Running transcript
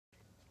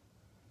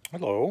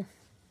Hello.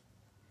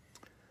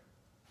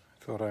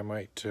 I thought I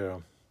might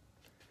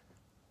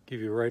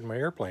give you a ride in my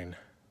airplane,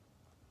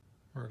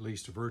 or at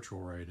least a virtual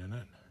ride in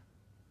it.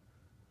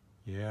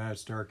 Yeah,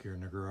 it's dark here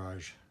in the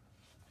garage.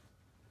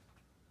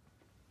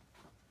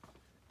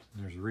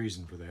 And there's a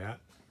reason for that.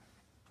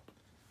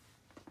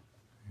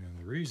 And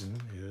the reason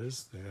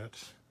is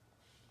that,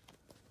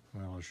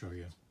 well, I'll show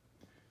you.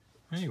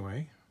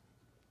 Anyway,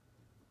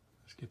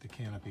 let's get the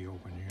canopy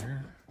open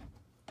here.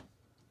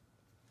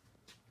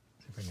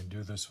 See if I can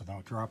do this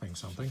without dropping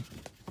something.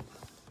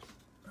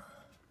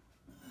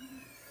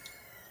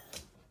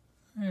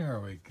 There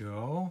we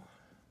go.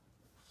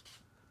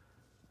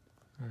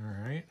 All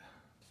right.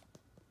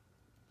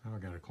 Now I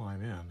gotta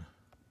climb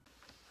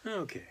in.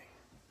 Okay,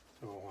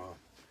 so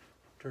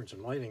turn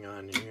some lighting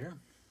on here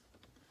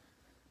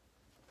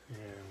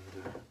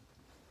and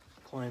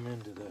climb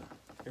into the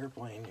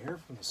airplane here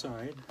from the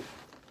side.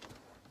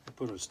 I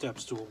put a step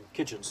stool,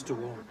 kitchen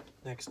stool,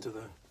 next to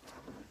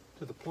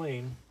the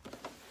plane.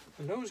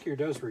 The nose gear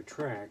does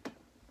retract,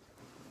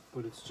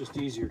 but it's just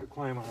easier to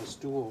climb on a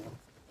stool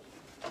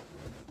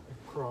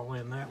and crawl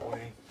in that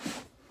way.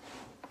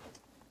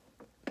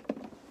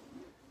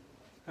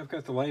 I've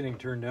got the lighting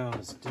turned down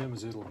as dim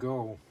as it'll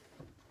go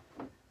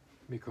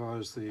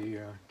because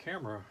the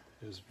camera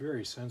is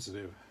very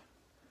sensitive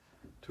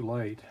to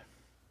light.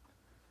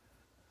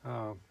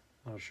 I'll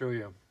show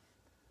you.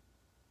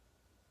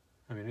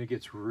 I mean, it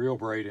gets real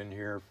bright in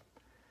here.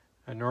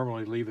 I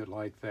normally leave it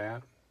like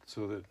that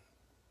so that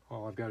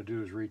all I've got to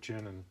do is reach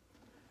in and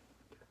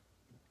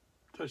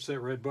touch that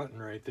red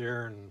button right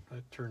there, and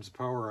that turns the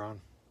power on.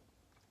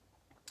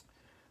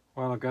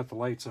 While I've got the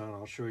lights on,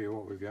 I'll show you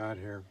what we've got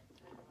here.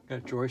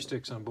 Got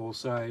joysticks on both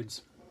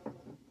sides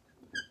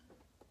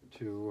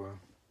to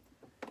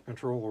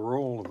control the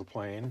roll of the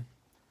plane,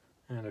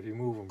 and if you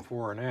move them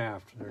fore and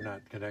aft, they're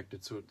not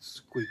connected, so it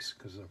squeaks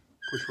because the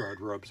push rod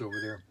rubs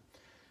over there.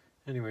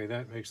 Anyway,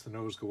 that makes the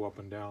nose go up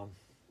and down.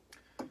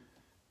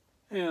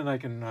 And I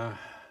can,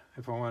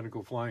 if I want to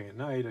go flying at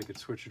night, I could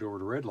switch it over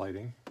to red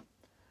lighting,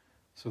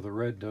 so the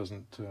red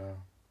doesn't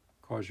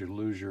cause you to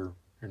lose your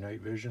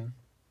night vision.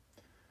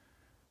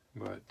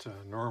 But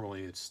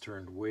normally it's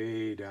turned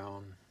way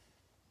down,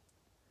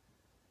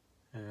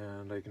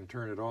 and I can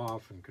turn it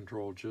off and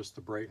control just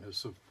the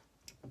brightness of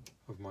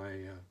my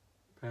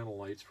panel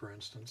lights, for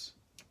instance.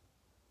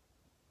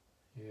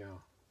 Yeah.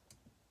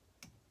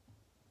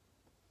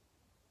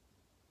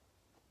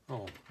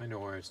 Oh, I know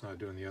why it's not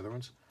doing the other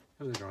ones.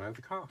 Because they don't have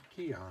the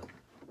key on,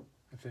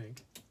 I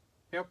think.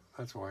 Yep,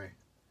 that's why.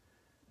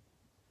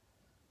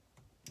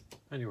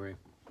 Anyway,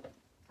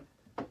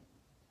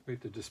 we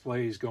get the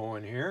displays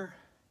going here.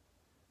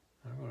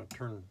 I'm going to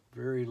turn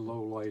very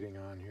low lighting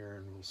on here,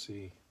 and we'll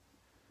see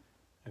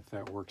if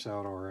that works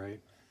out all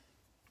right.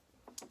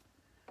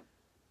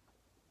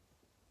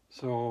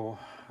 So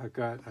I've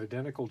got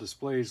identical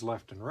displays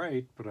left and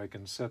right, but I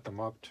can set them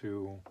up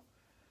to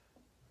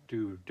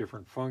do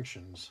different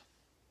functions.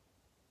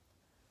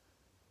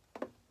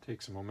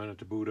 Takes them a minute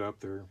to boot up.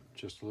 They're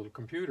just a little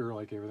computer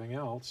like everything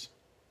else.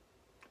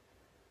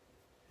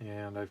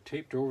 And I've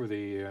taped over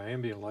the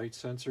ambient light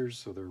sensors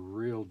so they're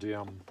real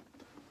dim.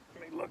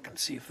 Let me look and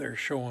see if they're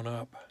showing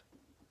up.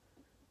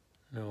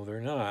 No, they're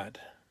not.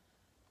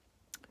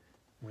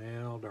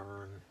 Well,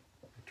 darn.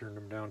 I turned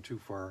them down too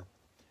far.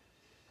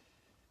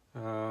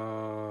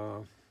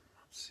 Let's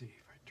see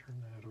if I turn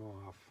that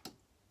off.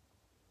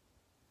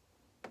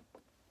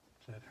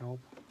 Does that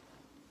help?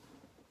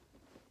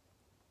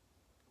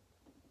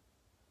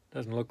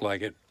 Doesn't look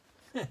like it.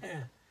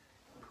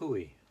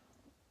 Pooey.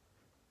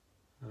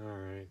 All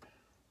right.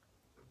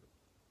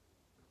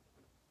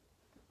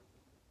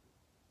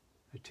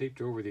 I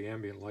taped over the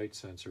ambient light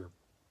sensor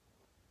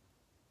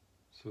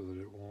so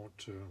that it won't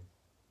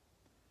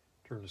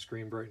turn the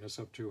screen brightness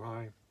up too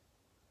high.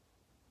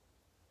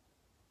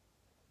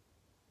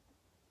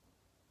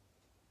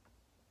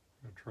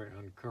 I'm going to try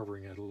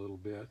uncovering it a little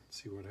bit and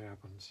see what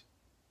happens.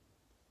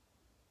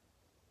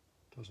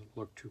 Doesn't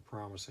look too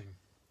promising.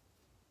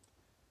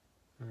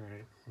 All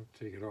right, we'll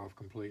take it off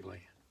completely.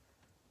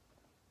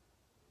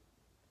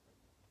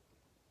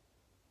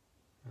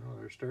 Oh,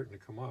 they're starting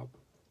to come up.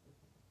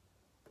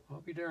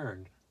 I'll be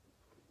darned.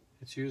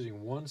 It's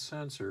using one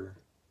sensor.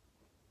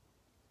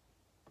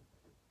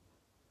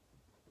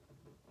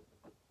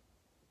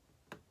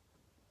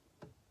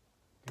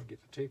 Can't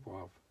get the tape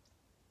off.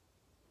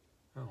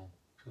 Oh,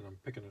 because I'm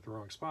picking at the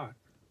wrong spot.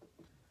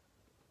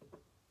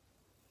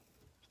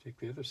 Let's take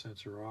the other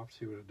sensor off,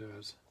 see what it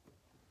does.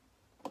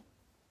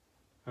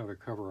 Oh, the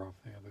cover off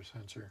the other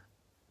sensor.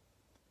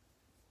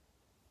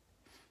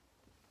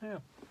 Yeah,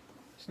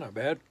 it's not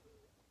bad.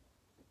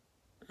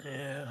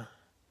 Yeah.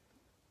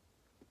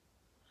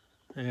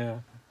 Yeah,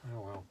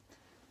 oh well.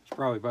 It's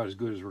probably about as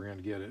good as we're going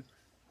to get it.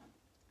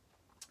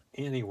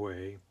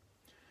 Anyway,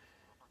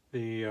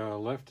 the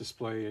left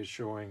display is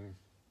showing,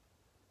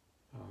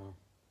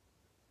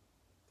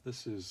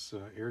 this is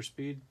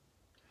airspeed.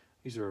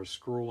 These are a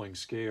scrolling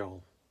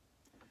scale.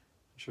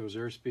 It shows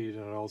airspeed,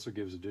 and it also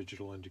gives a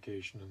digital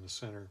indication in the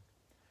center.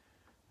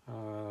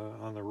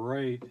 On the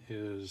right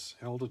is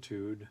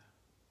altitude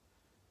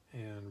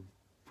and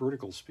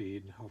vertical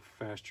speed, how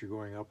fast you're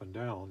going up and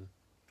down.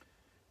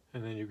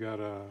 And then you've got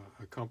a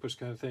compass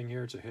kind of thing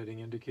here. It's a heading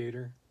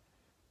indicator.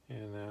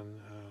 And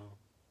then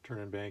turn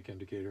and bank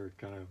indicator. It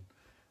kind of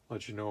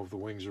lets you know if the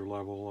wings are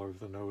level or if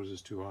the nose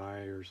is too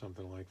high or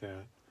something like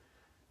that.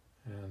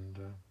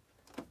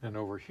 And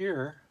over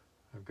here,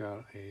 I've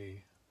got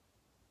a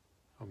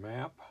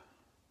map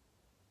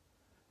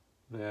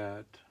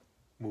that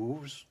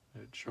moves.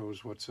 It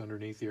shows what's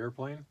underneath the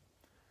airplane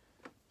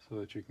so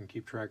that you can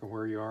keep track of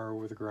where you are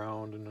over the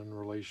ground and in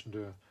relation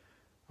to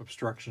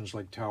obstructions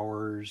like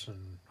towers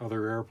and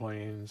other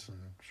airplanes, and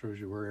shows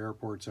you where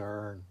airports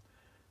are and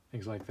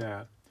things like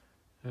that.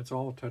 And it's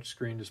all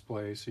touchscreen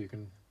display, so you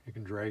can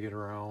drag it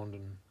around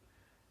and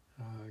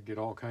get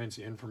all kinds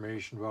of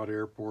information about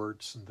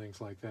airports and things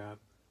like that.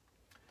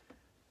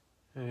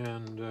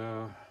 And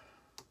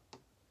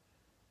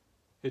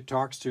it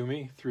talks to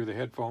me through the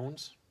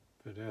headphones.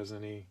 If it has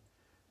any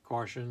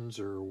cautions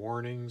or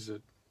warnings,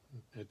 it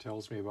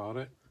tells me about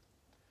it.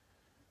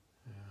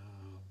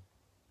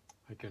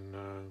 I can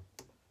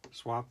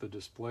swap the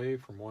display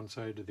from one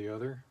side to the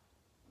other,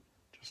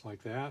 just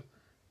like that.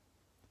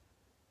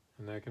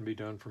 And that can be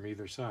done from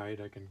either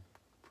side. I can,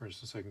 for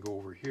instance, I can go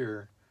over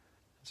here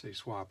and say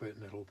swap it,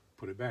 and it'll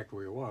put it back the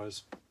way it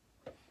was.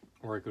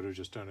 Or I could have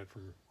just done it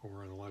from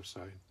over on the left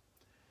side.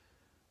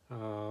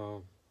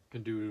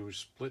 Can do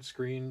split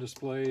screen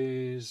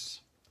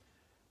displays.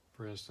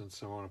 For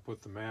instance, I want to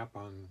put the map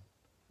on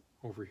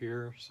over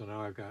here. So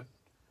now I've got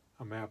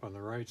a map on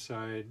the right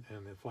side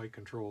and the flight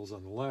controls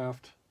on the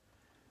left.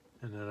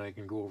 And then I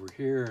can go over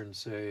here and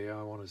say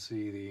I want to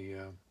see the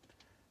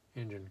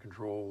engine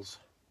controls.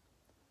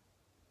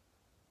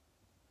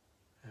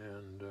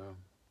 And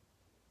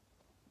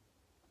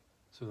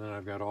so then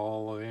I've got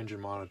all the engine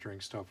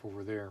monitoring stuff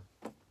over there.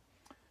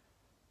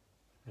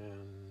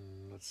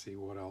 And let's see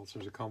what else.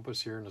 There's a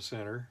compass here in the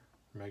center,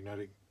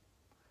 magnetic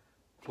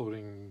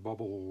floating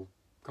bubble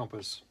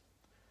compass.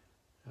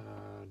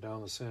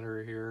 Down the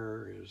center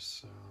here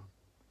is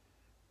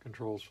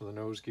controls for the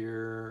nose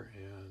gear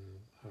and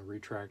a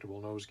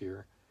retractable nose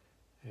gear,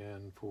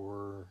 and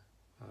for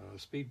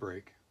speed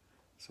brake.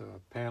 It's a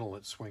panel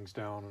that swings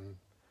down and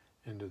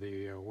into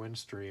the wind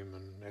stream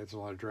and adds a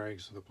lot of drag,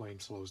 so the plane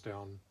slows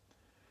down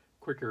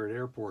quicker at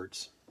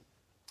airports.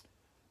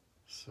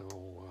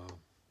 So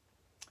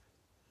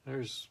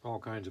there's all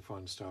kinds of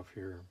fun stuff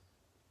here.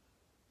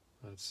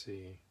 Let's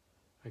see,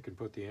 I can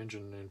put the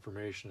engine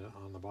information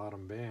on the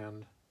bottom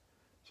band.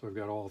 So I've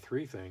got all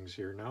three things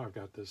here. Now I've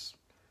got this,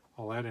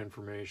 all that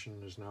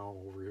information is now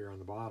over here on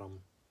the bottom.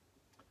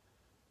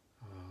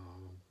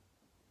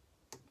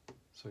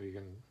 So you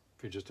can,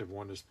 if you just have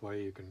one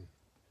display, you can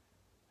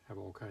have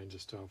all kinds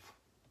of stuff.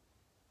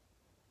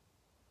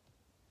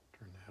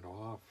 Turn that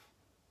off.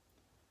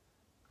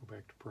 Go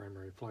back to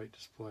primary flight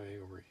display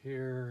over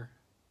here.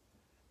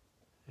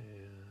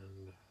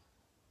 And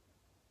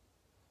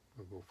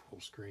we'll go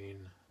full screen.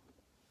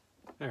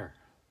 There.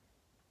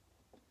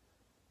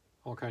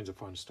 All kinds of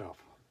fun stuff.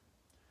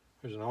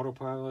 There's an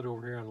autopilot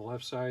over here on the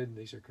left side.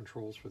 These are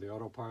controls for the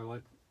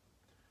autopilot.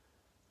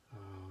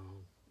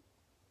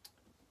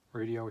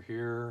 Radio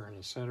here in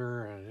the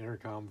center, and an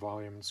intercom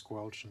volume and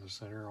squelch in the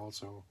center,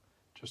 also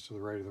just to the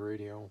right of the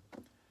radio.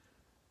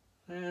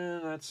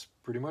 And that's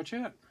pretty much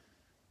it.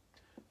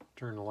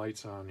 Turn the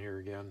lights on here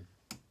again.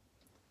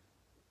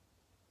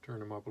 Turn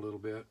them up a little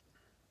bit.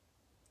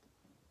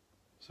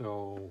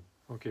 So,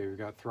 okay, we've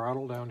got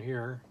throttle down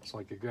here. It's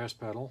like a gas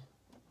pedal.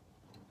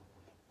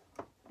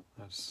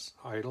 That's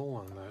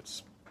idle, and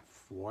that's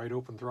wide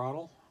open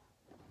throttle.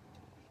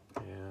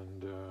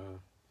 And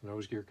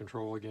nose gear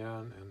control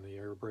again, and the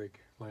air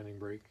brake, landing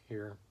brake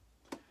here.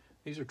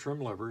 These are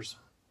trim levers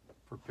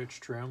for pitch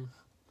trim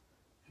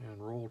and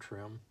roll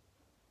trim.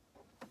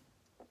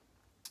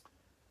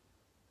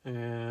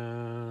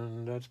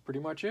 And that's pretty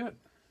much it.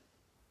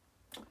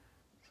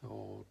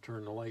 So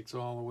turn the lights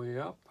all the way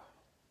up.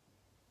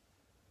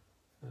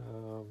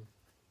 I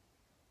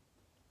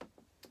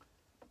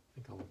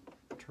think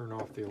I'll turn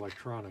off the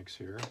electronics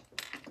here.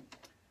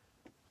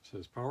 It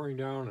says powering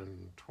down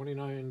in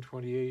 29,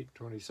 28,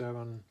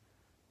 27,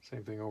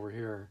 same thing over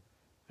here.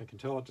 I can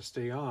tell it to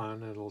stay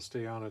on, it'll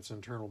stay on its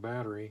internal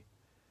battery,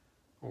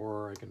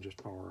 or I can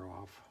just power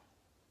off,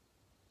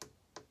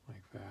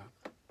 like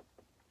that.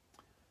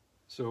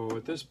 So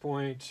at this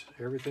point,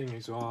 everything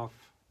is off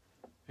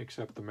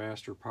except the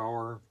master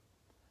power.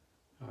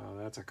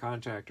 That's a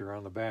contactor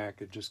on the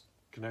back. It just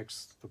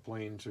connects the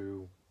plane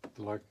to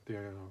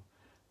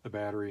the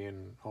battery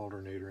and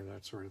alternator and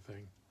that sort of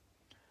thing.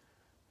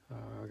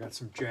 I got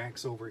some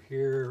jacks over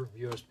here,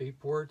 USB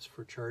ports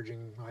for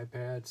charging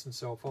iPads and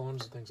cell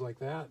phones and things like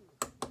that.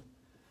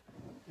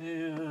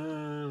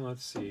 And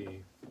let's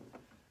see,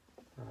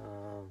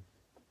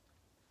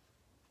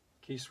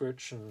 key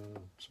switch and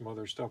some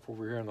other stuff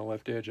over here on the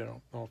left edge. I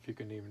don't know if you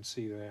can even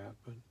see that,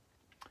 but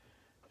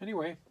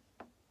anyway,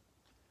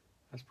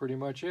 that's pretty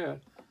much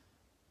it.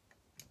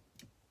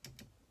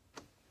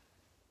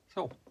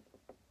 So,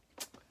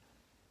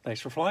 thanks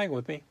for flying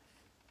with me.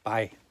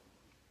 Bye.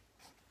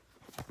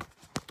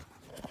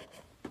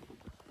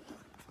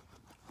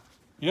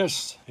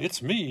 Yes,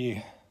 it's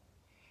me.